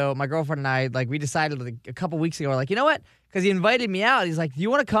now. So my girlfriend and I, we decided a couple weeks ago, we're like, you know what? Because he invited me out. He's like, do you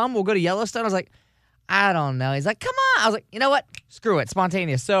want to come? We'll go to Yellowstone. I was like, I don't know. He's like, come on. I was like, you know what? Screw it.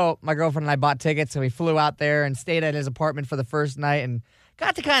 Spontaneous. So my girlfriend and I bought tickets, and we flew out there and stayed at his apartment for the first night and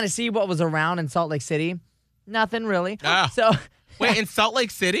got to kind of see what was around in Salt Lake City. Nothing really. Ah. So... Wait, in Salt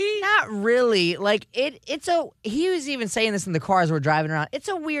Lake City? Not really. He was even saying this in the car as we're driving around. It's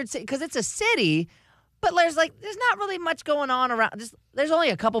a weird city because it's a city, but there's not really much going on around. There's only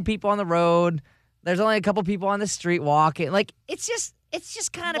a couple people on the road. There's only a couple people on the street walking. It's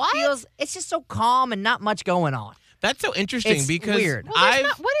just kind of What? feels, it's just so calm and not much going on. That's so interesting It's because weird. Well,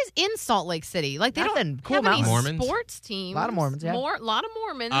 what is in Salt Lake City? They Nothing. don't Cool have any mountains. Mormons? sports teams. A lot of Mormons, yeah. A lot of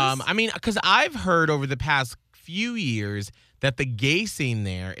Mormons. because I've heard over the past few years that the gay scene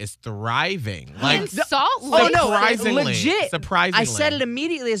there is thriving. in Salt Oh, Lake. no, surprisingly. legit. Surprisingly. I said it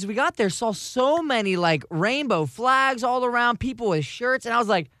immediately as we got there. Saw so many rainbow flags all around, people with shirts, and I was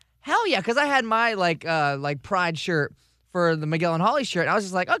like, hell yeah, because I had my pride shirt for the Miguel and Holly shirt. And I was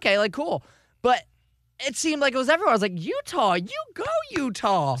just like, okay, cool. But it seemed like it was everywhere. I was like, Utah, you go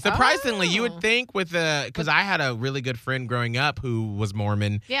Utah. Surprisingly, you Oh. would think because I had a really good friend growing up who was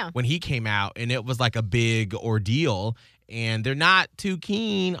Mormon Yeah. when he came out, and it was like a big ordeal, and they're not too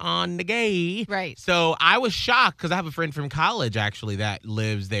keen on the gay. Right. So I was shocked because I have a friend from college actually that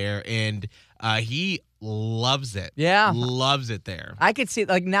lives there, and he loves it. Yeah. Loves it there. I could see,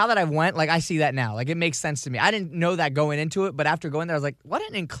 now that I went, I see that now. It makes sense to me. I didn't know that going into it, but after going there, I was like, what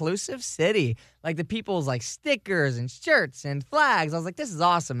an inclusive city. The people's, stickers and shirts and flags. I was like, this is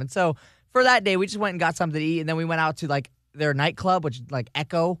awesome. And so for that day, we just went and got something to eat, and then we went out to, their nightclub, which is,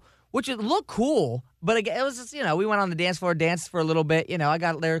 Echo, which it looked cool. But again, it was just, we went on the dance floor, danced for a little bit. I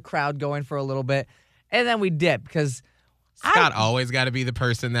got their crowd going for a little bit. And then we dipped because Scott always got to be the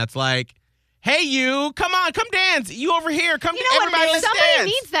person that's like, hey, you, come on, come dance. You over here, come You know what it everybody, is? let's Somebody dance.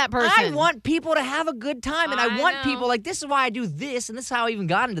 needs that person. I want people to have a good time, and I I want know. people this is why I do this, and this is how I even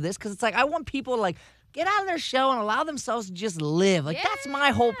got into this, because it's I want people to get out of their show and allow themselves to just live. That's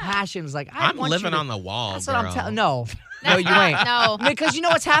my whole passion. Is I'm want living you to, on the wall, That's girl. what I'm telling. No, you ain't. No. Because you know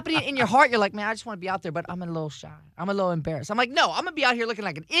what's happening in your heart. You're like, man, I just want to be out there, but I'm a little shy. I'm a little embarrassed. I'm like, no, I'm gonna be out here looking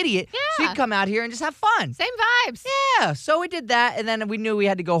like an idiot. So you Yeah. can come out here and just have fun. Same vibes. Yeah. So we did that, and then we knew we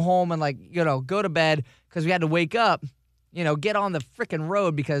had to go home and go to bed because we had to wake up. Get on the freaking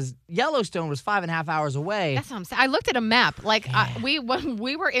road because Yellowstone was 5.5 hours away. That's what I'm saying. I looked at a map. When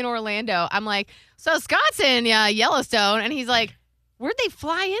we were in Orlando, I'm like, so Scott's in Yellowstone, and he's like, where'd they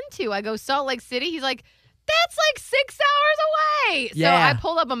fly into? I go, Salt Lake City. He's like, that's 6 hours away. Yeah. So I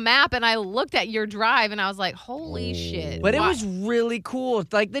pulled up a map and I looked at your drive, and I was like, holy shit. But it Why- was really cool.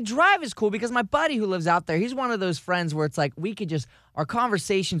 The drive is cool because my buddy who lives out there, he's one of those friends where it's we could just, our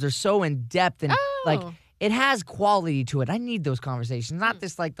conversations are so in depth and Oh. it has quality to it. I need those conversations, not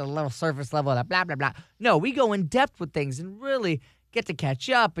just the little surface level, that blah, blah, blah. No, we go in depth with things and really get to catch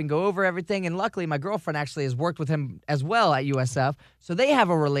up and go over everything. And luckily, my girlfriend actually has worked with him as well at USF. So they have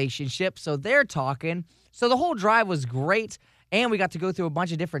a relationship. So they're talking. So the whole drive was great. And we got to go through a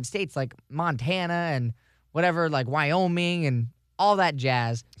bunch of different states like Montana and whatever, Wyoming and all that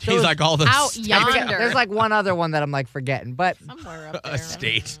jazz. So He's all the Out states. yonder. there's one other one that I'm forgetting, but somewhere up there. A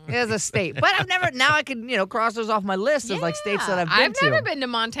state. there's a state. But I've never, now I can, cross those off my list as states that I've been to. never been to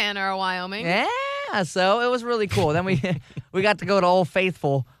Montana or Wyoming. Yeah, so it was really cool. Then we got to go to Old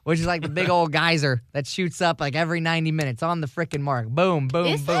Faithful, which is the big old geyser that shoots up every 90 minutes on the freaking mark. Boom, boom,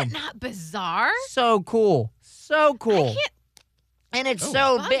 Is boom. that not bizarre? So cool. So cool. I can't. And it's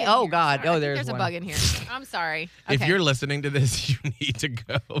so Bug big. in Oh, here. God. Sorry. I Oh, think there's a one. bug in here. I'm sorry. If Okay. you're listening to this, you need to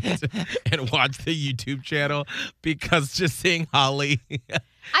go and watch the YouTube channel because just seeing Holly.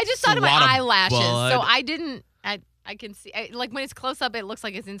 I just thought of my Swat a eyelashes, bud. so I didn't. I can see. Like when it's close up, it looks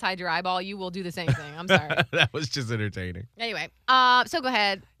like it's inside your eyeball. You will do the same thing. I'm sorry. That was just entertaining. Anyway, so go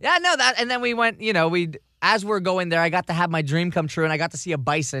ahead. Yeah, no, that, and then we went, as we're going there, I got to have my dream come true, and I got to see a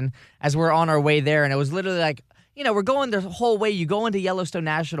bison as we're on our way there, and it was literally like, we're going the whole way. You go into Yellowstone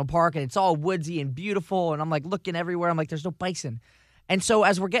National Park, and it's all woodsy and beautiful, and I'm like looking everywhere. I'm like, there's no bison. And so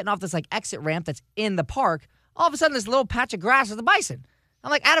as we're getting off this like exit ramp that's in the park, all of a sudden this little patch of grass is the bison. I'm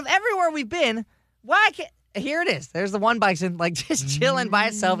like, out of everywhere we've been, why can't... Here it is. There's the one bison, like just chilling by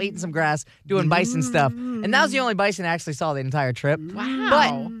itself, eating some grass, doing bison stuff. And that was the only bison I actually saw the entire trip. Wow.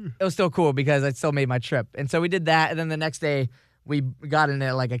 But it was still cool because it still made my trip. And so we did that. And then the next day, we got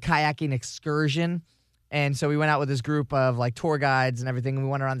into like a kayaking excursion. And so we went out with this group of like tour guides and everything. And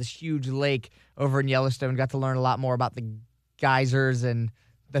we went around this huge lake over in Yellowstone, got to learn a lot more about the geysers and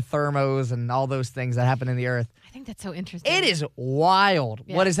the thermos and all those things that happen in the earth. I think that's so interesting. It is wild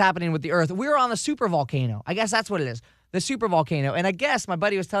Yeah. what is happening with the earth. We were on the super volcano. I guess that's what it is. The super volcano. And I guess my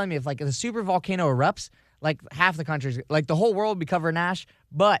buddy was telling me if like the super volcano erupts, like half the country's, like the whole world would be covered in ash,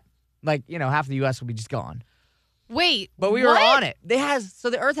 but like, half the U.S. would be just gone. Wait, But we what? were on it. So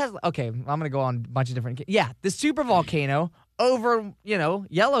the earth has, okay, I'm going to go on a bunch of different, yeah, the super volcano over,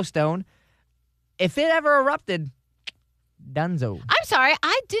 Yellowstone, if it ever erupted, dunzo. I'm sorry,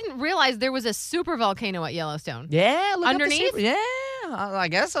 I didn't realize there was a super volcano at Yellowstone. Yeah, look Underneath? Up the super, yeah, I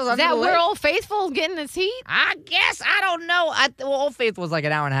guess it was Is under that the where lake. Old Faithful getting its heat? I guess. I don't know. Old Faith was like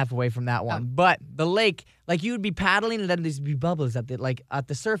an hour and a half away from that one. Oh. But the lake, like you would be paddling and then there'd be bubbles at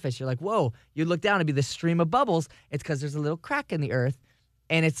the surface. You're like, whoa. You'd look down and be this stream of bubbles. It's because there's a little crack in the earth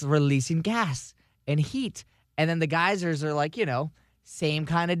and it's releasing gas and heat. And then the geysers are like, same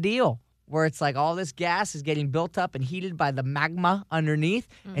kind of deal. Where it's like all this gas is getting built up and heated by the magma underneath.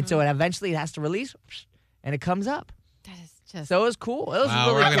 And so eventually it has to release and it comes up. That is just. So it was cool. It was Wow,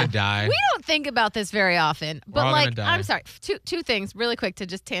 really we're all cool. going to die. We don't think about this very often, but all gonna like, die. I'm sorry. Two things really quick to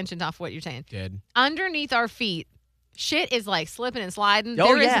just tangent off what you're saying. Dead. Underneath our feet, shit is like slipping and sliding. Oh,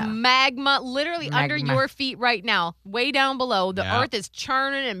 There is yeah. magma literally under Magma. your feet right now, way down below. The Yeah. earth is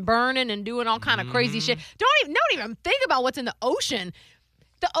churning and burning and doing all kind of crazy shit. Don't even think about what's in the ocean.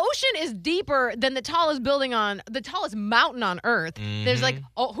 The ocean is deeper than the tallest mountain on Earth. There's like,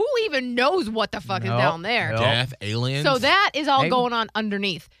 who even knows what the fuck is Nope. down there? Nope. Death, aliens. So that is all Hey. going on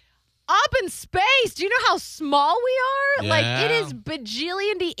underneath. Up in space, do you know how small we are? Like it Yeah. is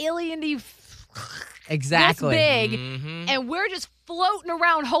bajillion-y, Exactly. this big, Mhm. and we're just floating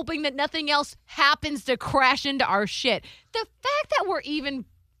around hoping that nothing else happens to crash into our shit. The fact that we're even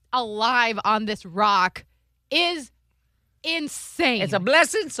alive on this rock is insane. It's a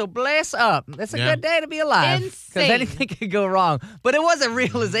blessing, so bless up. It's a Yeah. good day to be alive. Because Insane. anything could go wrong. But it was a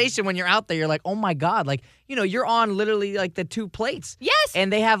realization when you're out there. You're like, oh my God. Like, you're on literally like the two plates. Yes.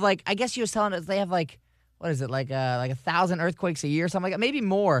 And they have like, I guess you was telling us they have like, what is it, like 1,000 earthquakes a year or something like that? Maybe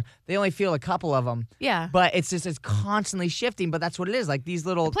more. They only feel a couple of them. Yeah. But it's constantly shifting. But that's what it is. Like these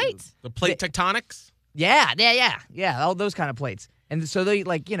little Plates. The plate tectonics? Yeah. All those kind of plates. And so they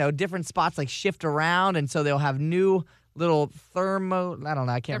like, different spots like shift around. And so they'll have new little I don't know.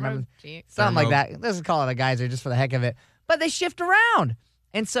 I can't remember. Something like that. Let's call it a geyser just for the heck of it. But they shift around.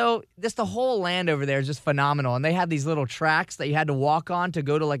 And so just the whole land over there is just phenomenal. And they had these little tracks that you had to walk on to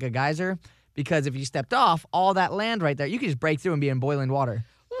go to like a geyser. Because if you stepped off, all that land right there, you could just break through and be in boiling water.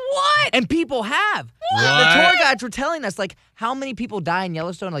 What? And people have. What? The tour guides were telling us, like, how many people die in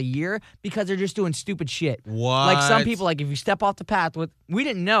Yellowstone a year because they're just doing stupid shit. What? Like, some people, like, if you step off the path, we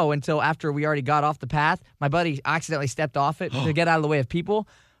didn't know until after we already got off the path. My buddy accidentally stepped off it to get out of the way of people.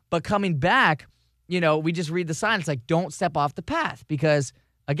 But coming back, we just read the sign. It's like, don't step off the path. Because,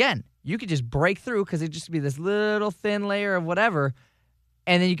 again, you could just break through because it'd just be this little thin layer of whatever,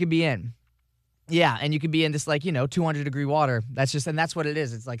 and then you could be in. Yeah, and you could be in this, like, 200-degree water. And that's what it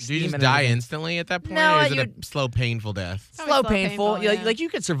is. It's like Do you steam just and die everything. instantly at that point? No, or is it you- a slow, painful death? It's Slow, always painful. yeah. Like you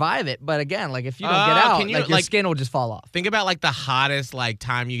could survive it, but again, like if you don't Oh, get out, can you, like your like- skin will just fall off. Think about like the hottest like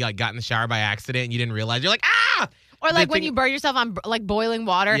time you got in the shower by accident and you didn't realize. You're like, ah! Or like The when thing- you burn yourself on like boiling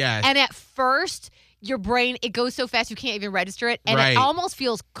water, Yes. and at first your brain it goes so fast you can't even register it, and Right. it almost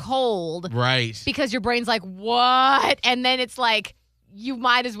feels cold Right. because your brain's like, what? And then it's like you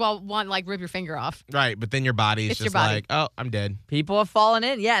might as well want like rip your finger off. Right. But then your body's It's your just body. like, oh, I'm dead. People have fallen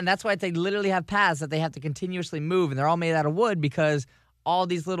in, yeah, and that's why they literally have paths that they have to continuously move, and they're all made out of wood because all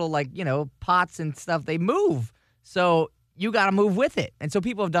these little pots and stuff they move. So you got to move with it, and so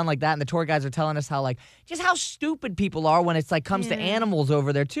people have done like that, and the tour guides are telling us how just how stupid people are when it's like comes to animals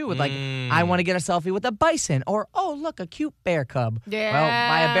over there too. With like, I want to get a selfie with a bison, or oh look, a cute bear cub. Yeah. Well,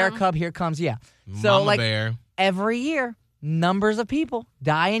 by a bear cub, here comes So Mama like bear. every year, numbers of people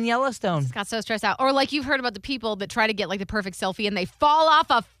die in Yellowstone. Got so stressed out. Or like you've heard about the people that try to get like the perfect selfie and they fall off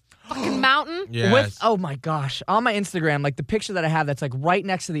a fucking mountain. Yes. Oh my gosh. On my Instagram, like the picture that I have that's like right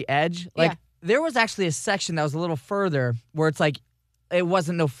next to the edge, like Yeah. there was actually a section that was a little further where it's like it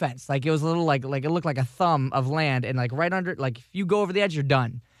wasn't no fence. Like it was a little like it looked like a thumb of land and like right under like if you go over the edge, you're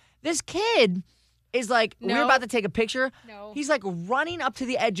done. This kid is like, we're No. about to take a picture. No. He's like running up to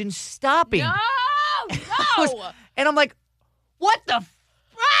the edge and stopping. No. And I'm like, what the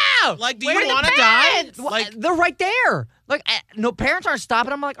wow? Like, do Where you are the want to die? parents? Like, They're right there. Like, no parents aren't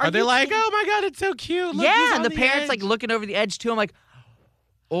stopping. I'm like, are they you like, kidding? oh my God, it's so cute. Look, Yeah, he's and on the parents like edge. looking over the edge too. I'm like,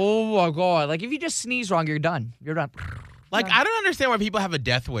 oh my God. Like if you just sneeze wrong, you're done. You're done. Like, I don't understand why people have a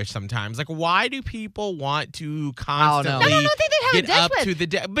death wish sometimes. Like, why do people want to know. constantly No, I don't think they have a get death up wish. to the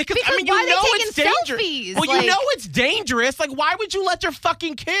death? Because Because I mean, why you are they know taking it's dangerous. selfies? Well, Like- you know it's dangerous. Like, why would you let your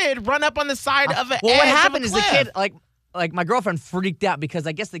fucking kid run up on the side of an Well, edge what of a happened is the cliff? kid like my girlfriend freaked out because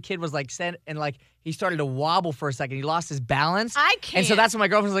I guess the kid was like sent and like he started to wobble for a second. He lost his balance. I can't. And so that's when my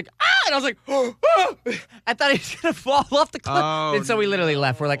girlfriend was like, ah! And I was like, ah! I thought he was gonna fall off the cliff. Oh, and so we literally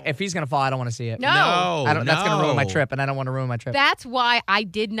left. We're like, if he's gonna fall, I don't want to see it. No. I don't. That's gonna ruin my no. trip, and I don't want to ruin my trip. That's why I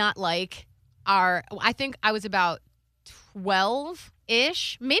did not like I think I was about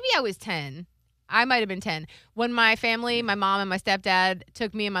 12-ish. Maybe I was 10. I might have been 10. When my family, my mom and my stepdad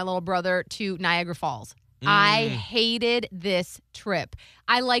took me and my little brother to Niagara Falls. I hated this trip.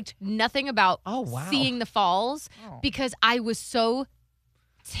 I liked nothing about Oh, wow. seeing the falls Oh. because I was so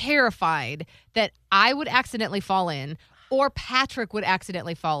terrified that I would accidentally fall in or Patrick would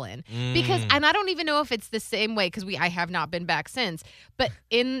accidentally fall in. Because, and I don't even know if it's the same way because I have not been back since, but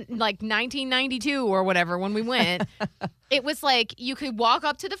in like 1992 or whatever when we went, it was like you could walk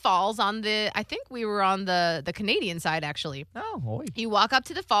up to the falls on I think we were on the Canadian side actually. Oh, boy. You walk up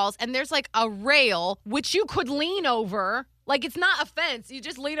to the falls and there's like a rail which you could lean over. Like it's not a fence. You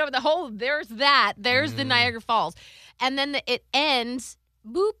just lean over the hole. There's that. There's the Niagara Falls. And then it ends.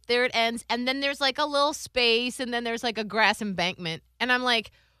 Boop, there it ends. And then there's like a little space and then there's like a grass embankment. And I'm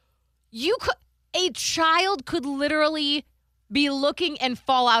like, a child could literally be looking and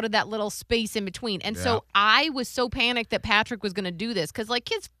fall out of that little space in between. And so I was so panicked that Patrick was going to do this because like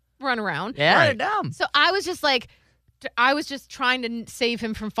kids run around. Yeah, Right. they're dumb. So I was just trying to save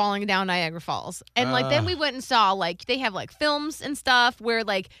him from falling down Niagara Falls. And like then we went and saw like they have like films and stuff where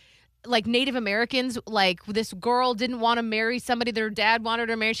like Native Americans, like this girl didn't want to marry somebody that her dad wanted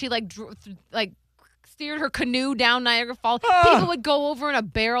her to marry. She like steered her canoe down Niagara Falls. People would go over in a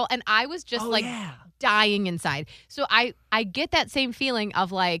barrel and I was just Yeah. dying inside. So I get that same feeling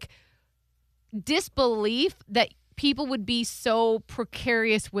of like disbelief that people would be so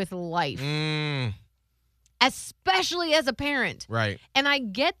precarious with life. Especially as a parent. Right. And I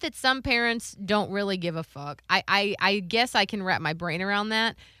get that some parents don't really give a fuck. I guess I can wrap my brain around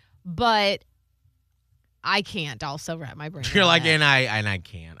that, but I can't also wrap my brain You're around like, that. and I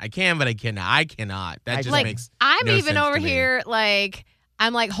can. I can, but I cannot. I cannot. That just Like, makes I'm no even sense over to me. here like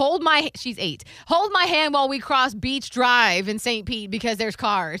I'm like, she's 8. Hold my hand while we cross Beach Drive in St. Pete because there's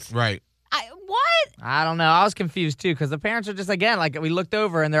cars. Right. What? I don't know. I was confused too because the parents are just again like we looked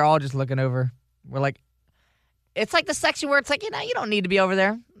over and they're all just looking over. We're like, it's like the section where it's like you don't need to be over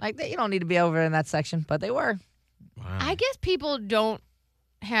there. Like you don't need to be over in that section, but they were. Wow. I guess people don't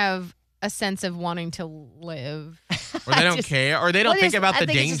have a sense of wanting to live. Or they don't just- care, or they don't Well, think it's- about I the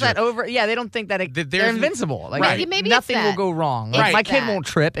think it's danger. just that over. Yeah, they don't think that they're there's- invincible. Like Right. Maybe it's nothing will that. go wrong. Like Right. my kid that. won't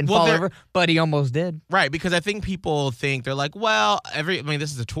trip and Well, fall they're- over, but he almost did. Right, because I think people think they're like, well,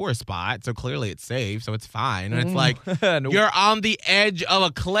 this is a tourist spot, so clearly it's safe, so it's fine. And it's like, Nope. you're on the edge of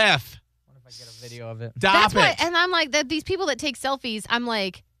a cliff. What if I get a video of it? Stop That's it. what, and I'm like, that these people that take selfies, I'm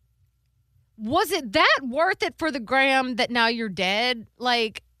like, was it that worth it for the gram that now you're dead?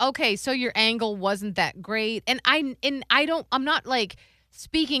 Like, okay, so your angle wasn't that great. And I'm not like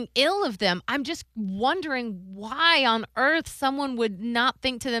speaking ill of them. I'm just wondering why on earth someone would not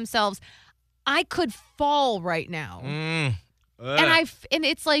think to themselves, I could fall right now. Mm. And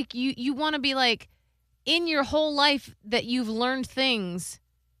it's like you want to be like, in your whole life that you've learned things,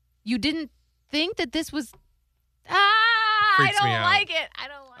 you didn't think that this was I Freaks me don't out. like it. I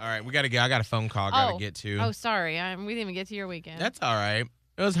don't like All right, we got to go. I got a phone call I got to Oh. get to. Oh, sorry. We didn't even get to your weekend. That's all right.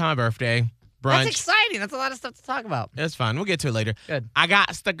 It was my birthday. Brunch. That's exciting. That's a lot of stuff to talk about. It's fun. We'll get to it later. Good. I got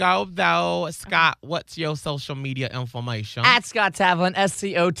to go, though. Scott, what's your social media information? At Scott Tavlin,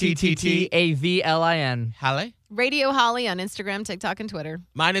 SCOTTTAVLIN. Halle. Radio Holly on Instagram, TikTok, and Twitter.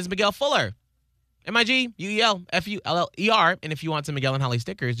 Mine is Miguel Fuller. MIGUELFULLER. And if you want some Miguel and Holly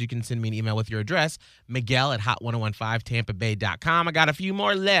stickers, you can send me an email with your address, Miguel@hot1015tampabay.com. I got a few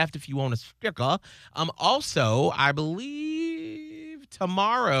more left if you want a sticker. Also, I believe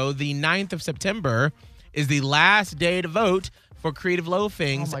tomorrow, the 9th of September, is the last day to vote for Creative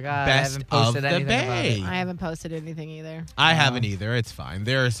Loafing's Oh my God, I Best haven't of posted the anything about Bay. it. I haven't posted anything either. I haven't either. It's fine.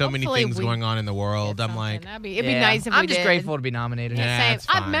 There are so many Hopefully things we going on in the world. I'm like, it'd be nice if we I'm just did. grateful to be nominated. Yeah, Same. it's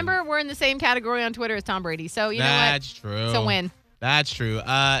I fine. remember we're in the same category on Twitter as Tom Brady. So you know what? that's true. It's a win. That's true.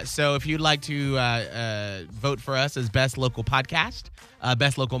 So if you'd like to vote for us as Best Local Podcast,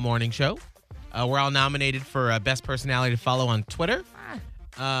 Best Local Morning Show, we're all nominated for Best Personality to Follow on Twitter.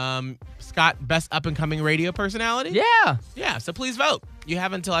 Scott, Best Up and Coming Radio Personality. Yeah. Yeah, so please vote. You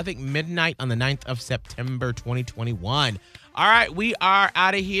have until, I think, midnight on the 9th of September 2021. All right, we are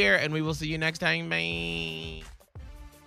out of here, and we will see you next time. Bye.